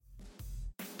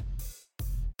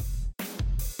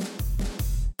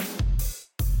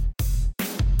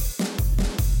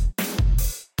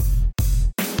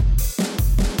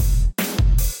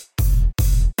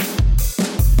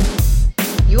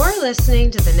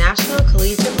listening to the National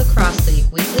Collegiate Lacrosse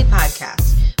League weekly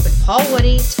podcast with Paul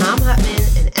Woody, Tom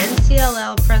Hutman, and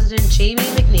NCLL President Jamie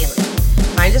McNeely.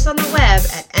 Find us on the web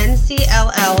at ncllax.com.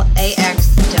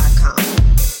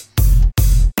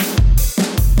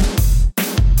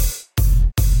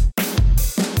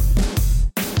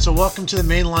 So welcome to the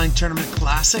Main Line Tournament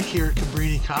Classic here at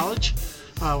Cabrini College.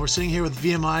 We're sitting here with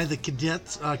VMI, the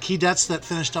Keydets that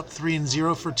finished up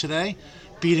 3-0 for today,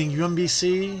 beating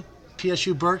UMBC,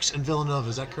 PSU Berks, and Villanova.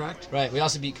 Is that correct? Right. We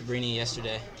also beat Cabrini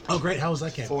yesterday. Oh, great. How was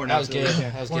that game? 4-0. That was good.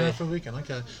 That was good. 4-0 for the weekend.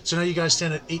 Okay. So now you guys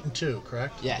stand at 8-2,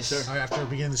 correct? Yes. Sir. After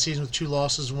beginning the season with 2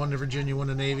 losses, 1 to Virginia, 1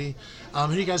 to Navy.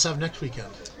 Who do you guys have next weekend?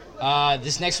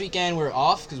 This next weekend we're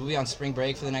off because we'll be on spring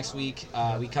break for the next week.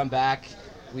 We come back.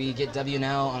 We get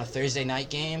WNL on a Thursday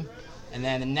night game. And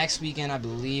then the next weekend, I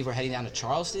believe, we're heading down to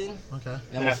Charleston. Okay.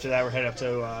 And after that, we're headed up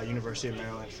to University of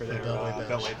Maryland for their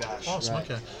Beltway Bash. Awesome,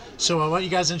 right. Okay. So why don't you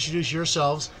guys introduce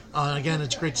yourselves? Again,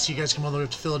 it's great to see you guys come all the way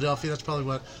up to Philadelphia. That's probably,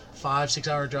 5-6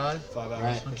 hour drive? 5 hours.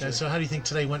 Right. Okay, so how do you think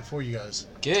today went for you guys?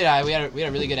 Good. We had a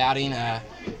really good outing.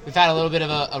 We've had a little bit of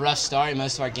a rough start in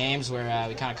most of our games where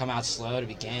we kind of come out slow to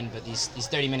begin, but these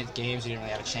 30-minute games, we didn't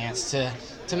really have a chance to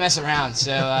mess around.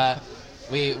 So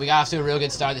we got off to a real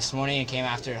good start this morning and came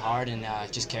after it hard and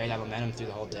just carried that momentum through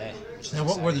the whole day. Now,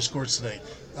 what were the scores today?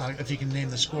 If you can name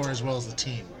the score as well as the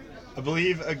team. I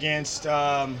believe against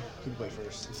who played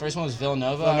first? The first one was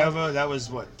Villanova. Villanova, that was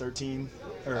 13?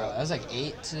 Or that was like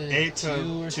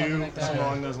 8-2 or something like that.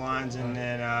 Along those lines, and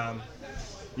then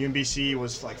UMBC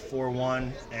was like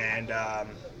 4-1, and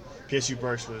PSU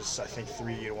Berks was I think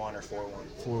 3-1 or 4-1.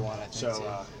 4-1, I think.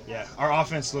 So yeah, our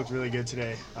offense looked really good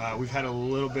today. We've had a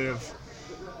little bit of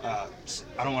I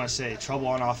don't want to say trouble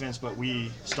on offense, but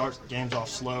we start games off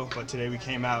slow. But today we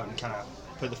came out and kind of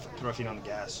put our feet on the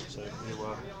gas, so we did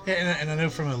well. Yeah, and I know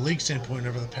from a league standpoint,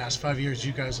 over the past 5 years,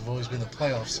 you guys have always been in the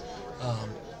playoffs.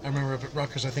 I remember up at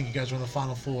Rutgers, I think you guys were in the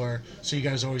Final Four, so you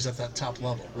guys are always at that top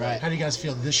level. Right. How do you guys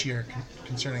feel this year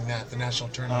concerning that, the national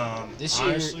tournament? This year,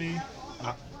 honestly,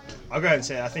 I'll go ahead and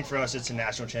say it. I think for us it's a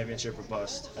national championship or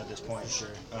bust at this point. For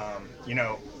sure.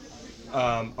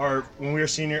 When we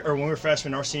were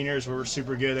freshmen, our seniors were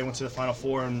super good. They went to the Final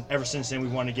Four, and ever since then we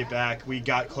wanted to get back. We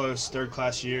got close third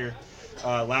class year.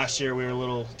 Last year we were a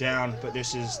little down, but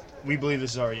we believe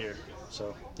this is our year.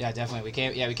 So yeah, definitely. We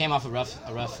came off a rough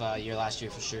year last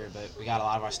year for sure, but we got a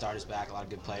lot of our starters back, a lot of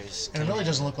good players. And it really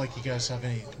doesn't look like you guys have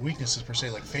any weaknesses per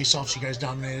se. Like face-offs, you guys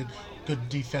dominated. Good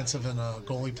defensive and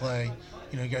goalie play.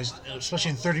 You know, you guys,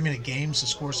 especially in 30-minute games, to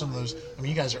score some of those. I mean,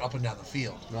 you guys are up and down the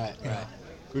field. Right. You know.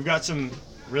 We've got some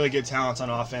really good talents on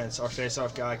offense. Our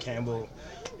face-off guy, Campbell,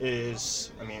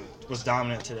 was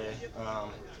dominant today.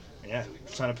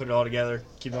 Trying to put it all together,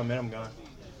 keep the momentum going.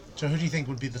 So who do you think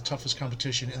would be the toughest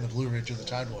competition in the Blue Ridge or the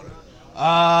Tidewater?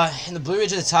 In the Blue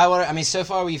Ridge or the Tidewater, I mean, so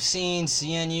far we've seen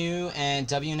CNU and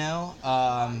WNL.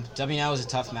 WNL is a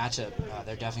tough matchup.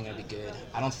 They're definitely going to be good.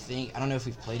 I don't know if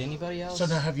we've played anybody else. So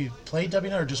now, have you played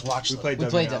WNL or just watched them? We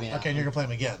played WNL. Okay, and you're going to play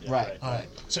them again. Yeah, right. All right.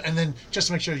 So, and then just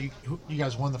to make sure you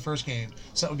guys won the first game,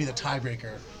 so that would be the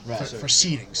tiebreaker for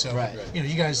seeding. So,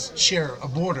 you guys share a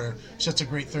border, so it's a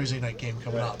great Thursday night game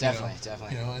coming up. Definitely.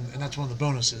 You know, and that's one of the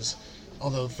bonuses.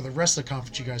 Although for the rest of the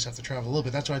conference, you guys have to travel a little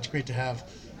bit. That's why it's great to have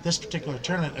this particular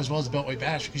tournament as well as the Beltway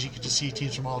Bash, because you could just see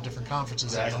teams from all different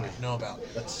conferences that you don't even know about.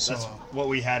 That's what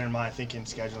we had in mind thinking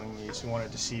scheduling these. We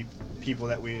wanted to see people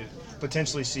that we would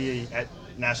potentially see at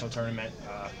national tournament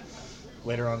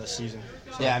later on this season.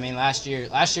 So. Yeah, I mean, last year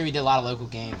we did a lot of local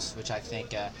games, which I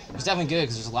think was definitely good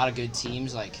because there's a lot of good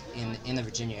teams like in the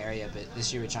Virginia area. But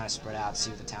this year we're trying to spread out,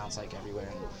 see what the talent's like everywhere.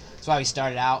 And that's why we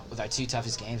started out with our 2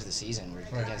 toughest games of the season.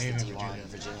 We're against Navy the D1,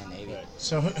 Virginia and Navy. Right.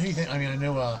 So who do you think? I mean, I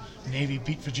know Navy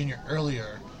beat Virginia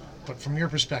earlier, but from your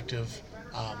perspective,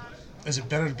 is it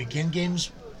better to begin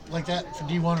games like that for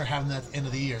D1 or having that at the end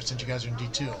of the year since you guys are in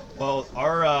D2? Well,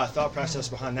 our thought process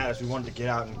behind that is we wanted to get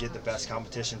out and get the best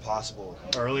competition possible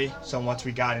early. So once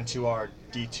we got into our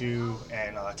D2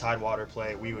 and Tidewater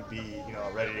play, we would be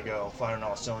ready to go, firing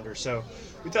all cylinders. So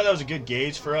we thought that was a good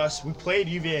gauge for us. We played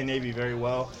UVA and Navy very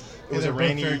well. It was a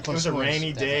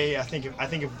rainy day. I think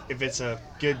if it's a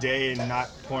good day and not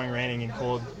pouring, raining, and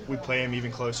cold, we'd play them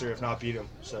even closer, if not beat them.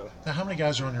 So now, how many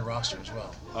guys are on your roster as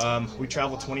well? We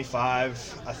travel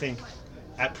 25. I think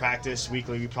at practice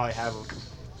weekly we probably have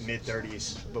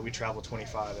mid-30s, but we travel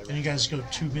 25. And you guys go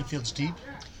 2 midfields deep?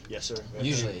 Yes, sir.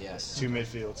 Usually, yes. 2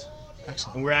 midfields.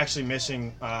 Excellent. And we're actually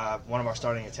missing one of our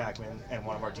starting attackmen and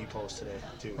one of our depots today,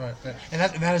 too. Right. And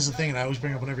that is the thing, and I always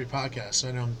bring up on every podcast. So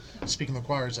I know I'm speaking to the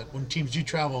choir, is that when teams do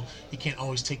travel, you can't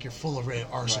always take your full array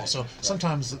of arsenal. Right. So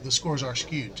sometimes the scores are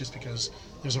skewed just because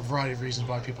there's a variety of reasons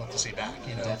why people have to stay back.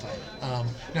 Definitely.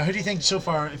 Now, who do you think so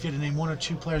far, if you had to name one or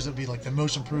two players that would be like the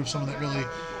most improved, someone that really,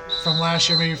 from last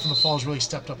year, maybe from the fall, has really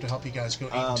stepped up to help you guys go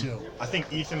 8-2? I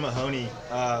think Ethan Mahoney,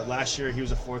 last year he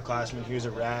was a fourth classman, he was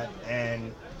a rat,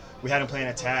 and we had him playing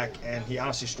attack, and he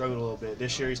honestly struggled a little bit.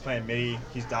 This year he's playing midi,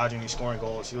 he's dodging, he's scoring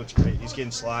goals, he looks great, he's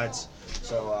getting slides,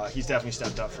 so he's definitely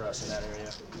stepped up for us in that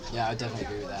area. Yeah, I definitely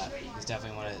agree with that. He's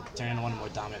definitely turned into one of the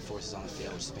more dominant forces on the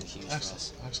field, which has been huge for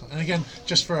us. Excellent. And again,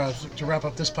 just for to wrap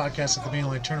up this podcast at the Main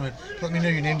Line tournament, let me know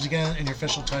your names again and your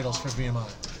official titles for VMI.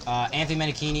 Anthony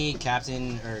Menachini,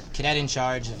 captain or cadet in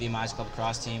charge of VMI's club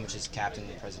lacrosse team, which is captain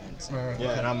and president. So. Right.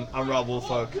 Yeah, and I'm Rob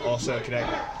Woolfolk, also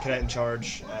cadet in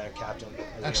charge, captain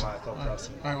of VMI club lacrosse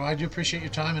team. All right, well, I do appreciate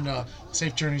your time, and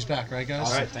safe journeys back, right,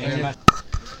 guys? All right, Thank you very much.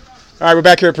 All right, we're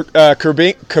back here at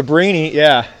Cabrini.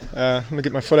 Yeah, let me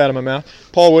get my foot out of my mouth.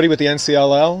 Paul Woody with the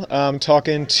NCLL.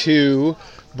 Talking to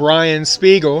Brian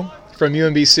Spiegel from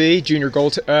UMBC, junior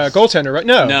goaltender, right?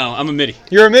 No, I'm a midi.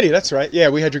 You're a midi, that's right. Yeah,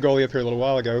 we had your goalie up here a little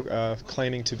while ago,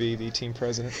 claiming to be the team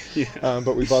president,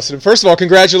 but we busted him. First of all,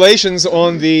 congratulations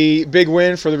on the big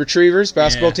win for the Retrievers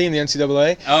basketball team, the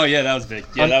NCAA. Oh, yeah, that was big.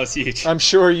 Yeah, that was huge. I'm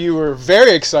sure you were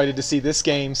very excited to see this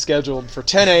game scheduled for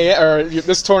 10 a.m., or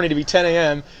this tourney to be 10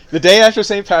 a.m., the day after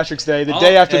St. Patrick's Day, the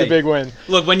day after the big win.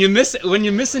 Look, when you're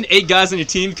missing 8 guys on your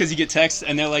team because you get texts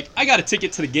and they're like, I got a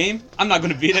ticket to the game, I'm not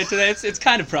going to be there today, it's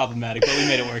kind of problematic, but we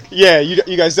made it work. Yeah,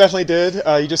 you guys definitely did.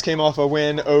 You just came off a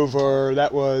win over,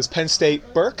 that was Penn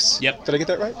State Berks? Yep. Did I get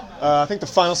that right? I think the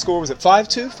final score was at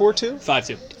 5-2, 4-2?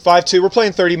 5-2. 5-2. We're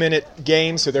playing 30-minute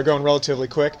games, so they're going relatively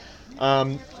quick.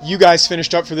 You guys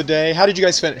finished up for the day. How did you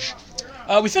guys finish?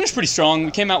 We finished pretty strong.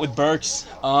 We came out with Berks.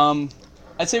 I'd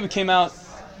say we came out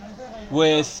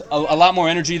with a lot more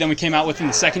energy than we came out with in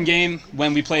the second game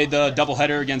when we played the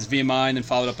doubleheader against VMI and then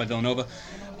followed up by Villanova.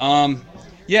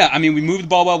 Yeah, I mean, we moved the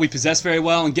ball well, we possessed very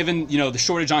well, and given, the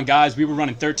shortage on guys, we were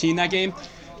running 13 that game.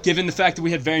 Given the fact that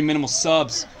we had very minimal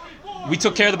subs, we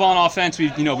took care of the ball on offense. We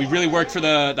really worked for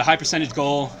the high percentage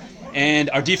goal, and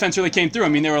our defense really came through. I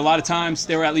mean, there were a lot of times,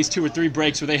 there were at least 2 or 3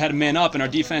 breaks where they had a man up, and our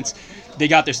defense, they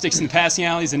got their sticks in the passing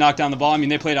alleys, they knocked down the ball. I mean,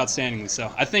 they played outstandingly.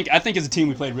 So I think as a team,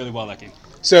 we played really well that game.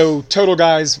 So total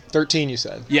guys, 13 you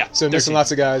said? Yeah, So 13. missing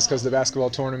lots of guys because of the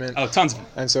basketball tournament. Oh, tons of them.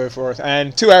 And so forth.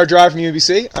 And 2-hour drive from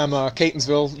UBC. I'm a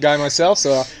Catonsville guy myself,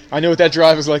 so I know what that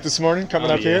drive was like this morning coming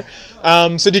up here.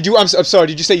 So did you, I'm sorry,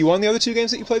 did you say you won the other 2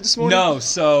 games that you played this morning? No,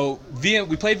 so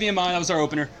we played VMI, that was our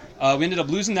opener. We ended up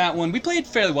losing that one. We played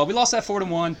fairly well. We lost that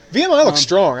 4-1. VMI looks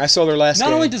strong. I saw their last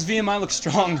game. Not only does VMI look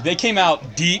strong, they came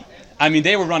out deep. I mean,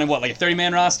 they were running, like a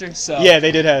 30-man roster? So yeah,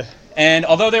 they did have. And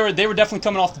although they were definitely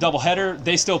coming off the doubleheader,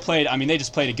 they still played. I mean, they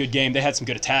just played a good game. They had some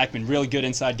good attackmen, really good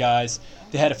inside guys.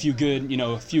 They had a few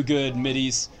good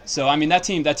middies. So I mean, that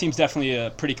team's definitely a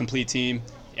pretty complete team.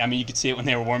 I mean, you could see it when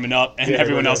they were warming up, and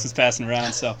everyone else was passing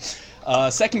around. So,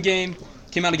 second game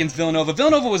came out against Villanova.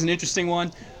 Villanova was an interesting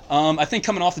one. I think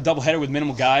coming off the doubleheader with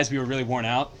minimal guys, we were really worn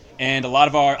out, and a lot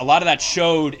of that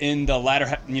showed in the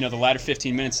latter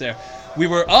 15 minutes there. We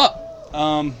were up.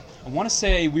 I want to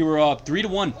say we were up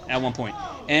 3-1 at one point,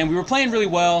 and we were playing really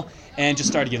well and just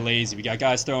started to get lazy. We got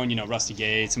guys throwing, rusty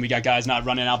gates, and we got guys not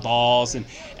running out balls, and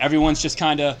everyone's just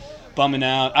kind of bumming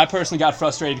out. I personally got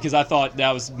frustrated because I thought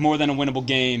that was more than a winnable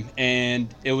game,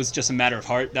 and it was just a matter of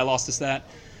heart that lost us that.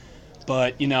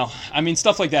 But, I mean,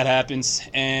 stuff like that happens,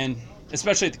 and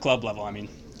especially at the club level. I mean,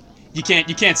 you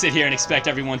can't sit here and expect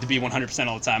everyone to be 100%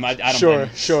 all the time. I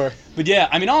don't. Sure. But yeah,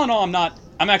 I mean, all in all,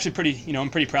 I'm actually pretty, I'm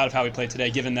pretty proud of how we played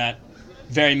today, given that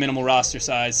very minimal roster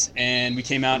size. And we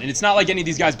came out, and it's not like any of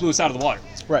these guys blew us out of the water.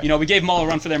 Right. We gave them all a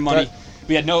run for their money. Right.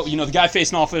 We had the guy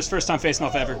facing off, his first time facing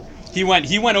off ever. He went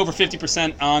over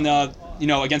 50% on,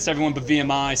 against everyone but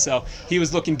VMI, so he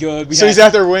was looking good. He's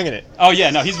out there winging it. Oh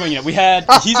yeah, no, he's winging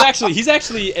it. He's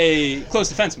actually a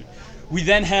close defenseman. We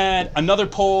then had another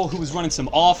pole who was running some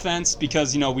offense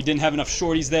because, we didn't have enough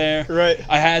shorties there. Right.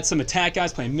 I had some attack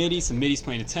guys playing midi, some middies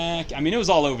playing attack. I mean, it was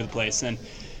all over the place. And,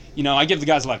 I give the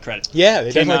guys a lot of credit. Yeah,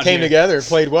 they definitely came together and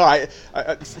played well.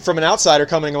 I, from an outsider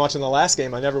coming and watching the last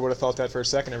game, I never would have thought that for a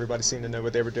second. Everybody seemed to know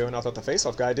what they were doing. I thought the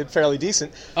face-off guy did fairly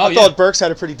decent. I thought Burks had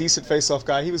a pretty decent face-off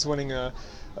guy. He was winning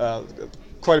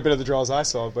quite a bit of the draws I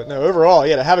saw. But no, overall,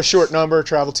 yeah, to have a short number,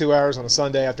 travel 2 hours on a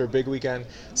Sunday after a big weekend,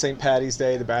 St. Patty's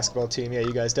Day, the basketball team, yeah,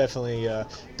 you guys definitely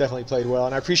played well.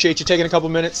 And I appreciate you taking a couple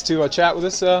minutes to chat with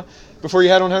us before you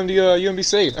head on home to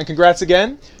UMBC. And congrats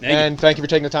again. Thank you for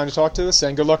taking the time to talk to us,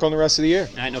 and good luck on the rest of the year.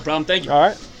 All right, no problem. Thank you.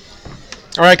 All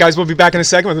right, guys, we'll be back in a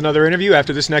second with another interview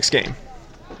after this next game.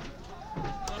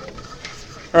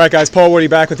 All right, guys, Paul Woody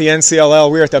back with the NCLL.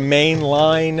 We're at the Main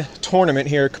Line tournament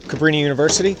here at Cabrini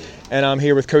University, and I'm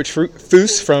here with Coach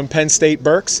Foose from Penn State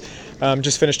Berks.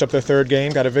 Just finished up their third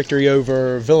game, got a victory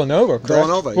over Villanova, correct?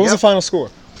 Villanova, What was the final score?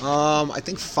 I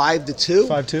think 5-2.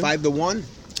 5-2? 5-1.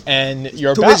 And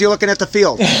you're Too busy looking at the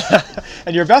field.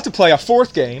 And you're about to play a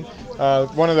fourth game.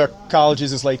 One of the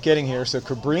colleges is late getting here, so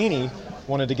Cabrini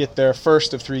wanted to get their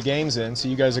first of 3 games in, so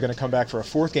you guys are going to come back for a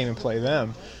fourth game and play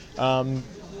them.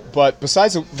 But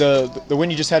besides the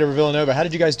win you just had over Villanova, how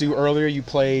did you guys do earlier? You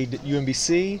played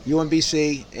UMBC?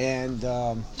 UMBC and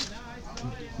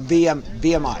VMI.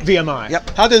 VMI. Yep.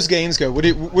 How'd those games go? What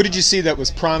did you see that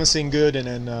was promising, good, and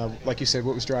then, like you said,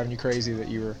 what was driving you crazy that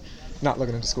you were not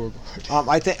looking at the scoreboard?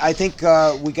 I think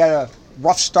we got a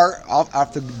rough start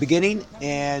off the beginning,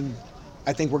 and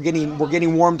I think we're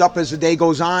getting warmed up as the day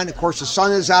goes on. Of course, the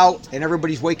sun is out, and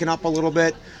everybody's waking up a little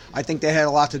bit. I think they had a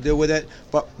lot to do with it.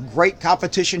 But great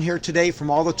competition here today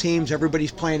from all the teams.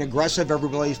 Everybody's playing aggressive.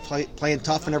 Everybody's playing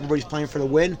tough, and everybody's playing for the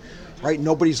win. Right?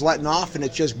 Nobody's letting off, and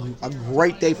it's just a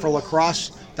great day for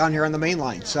lacrosse down here on the Main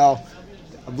Line. So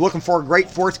I'm looking for a great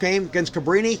fourth game against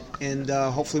Cabrini, and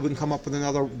hopefully we can come up with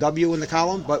another W in the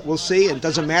column. But we'll see. It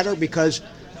doesn't matter because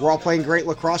we're all playing great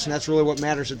lacrosse, and that's really what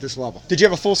matters at this level. Did you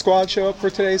have a full squad show up for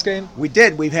today's game? We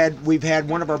did. We've had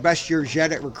one of our best years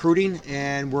yet at recruiting,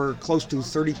 and we're close to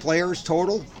 30 players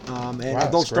total. And wow,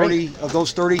 of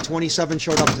those 30, 27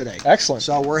 showed up today. Excellent.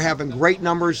 So we're having great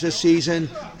numbers this season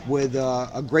with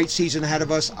a great season ahead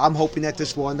of us. I'm hoping that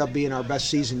this will end up being our best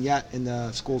season yet in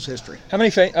the school's history. How many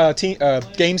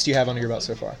games do you have under your belt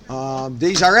so far?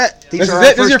 These are it. This are is our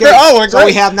it? This is first your games. oh, great. So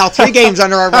we have now 3 games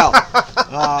under our belt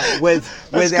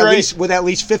with at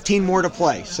least 15 more to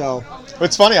play. So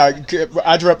it's funny. I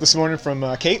drove up this morning from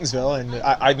Catonsville, and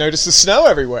I noticed the snow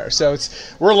everywhere. So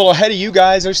we're a little ahead of you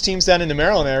guys. Those teams down in the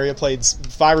Maryland area played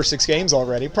 5 or 6 games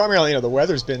already. Primarily, the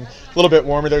weather's been a little bit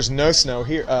warmer. There's no snow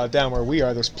here down where we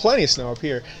are. There's plenty of snow up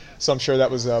here. So I'm sure that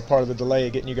was part of the delay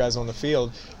of getting you guys on the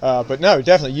field. But no,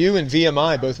 definitely you and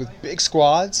VMI both with big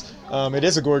squads. It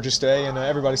is a gorgeous day, and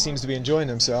everybody seems to be enjoying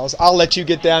themselves. I'll let you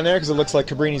get down there because it looks like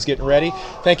Cabrini's getting ready.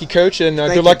 Thank you, Coach, and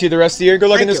good luck to you the rest of the year. Good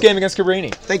luck in this game against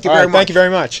Cabrini. Thank you very much. Thank you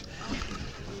very much.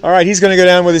 All right, he's going to go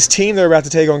down with his team. They're about to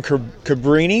take on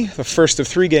Cabrini, the first of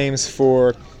 3 games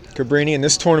for Cabrini, and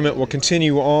this tournament will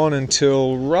continue on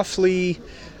until roughly,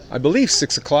 I believe,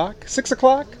 6 o'clock. 6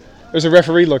 o'clock? There's a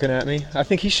referee looking at me. I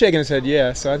think he's shaking his head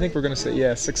yeah, so I think we're going to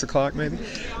say 6 o'clock maybe.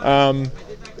 And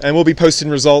we'll be posting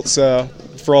results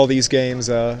for all these games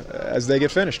as they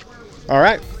get finished. All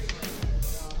right.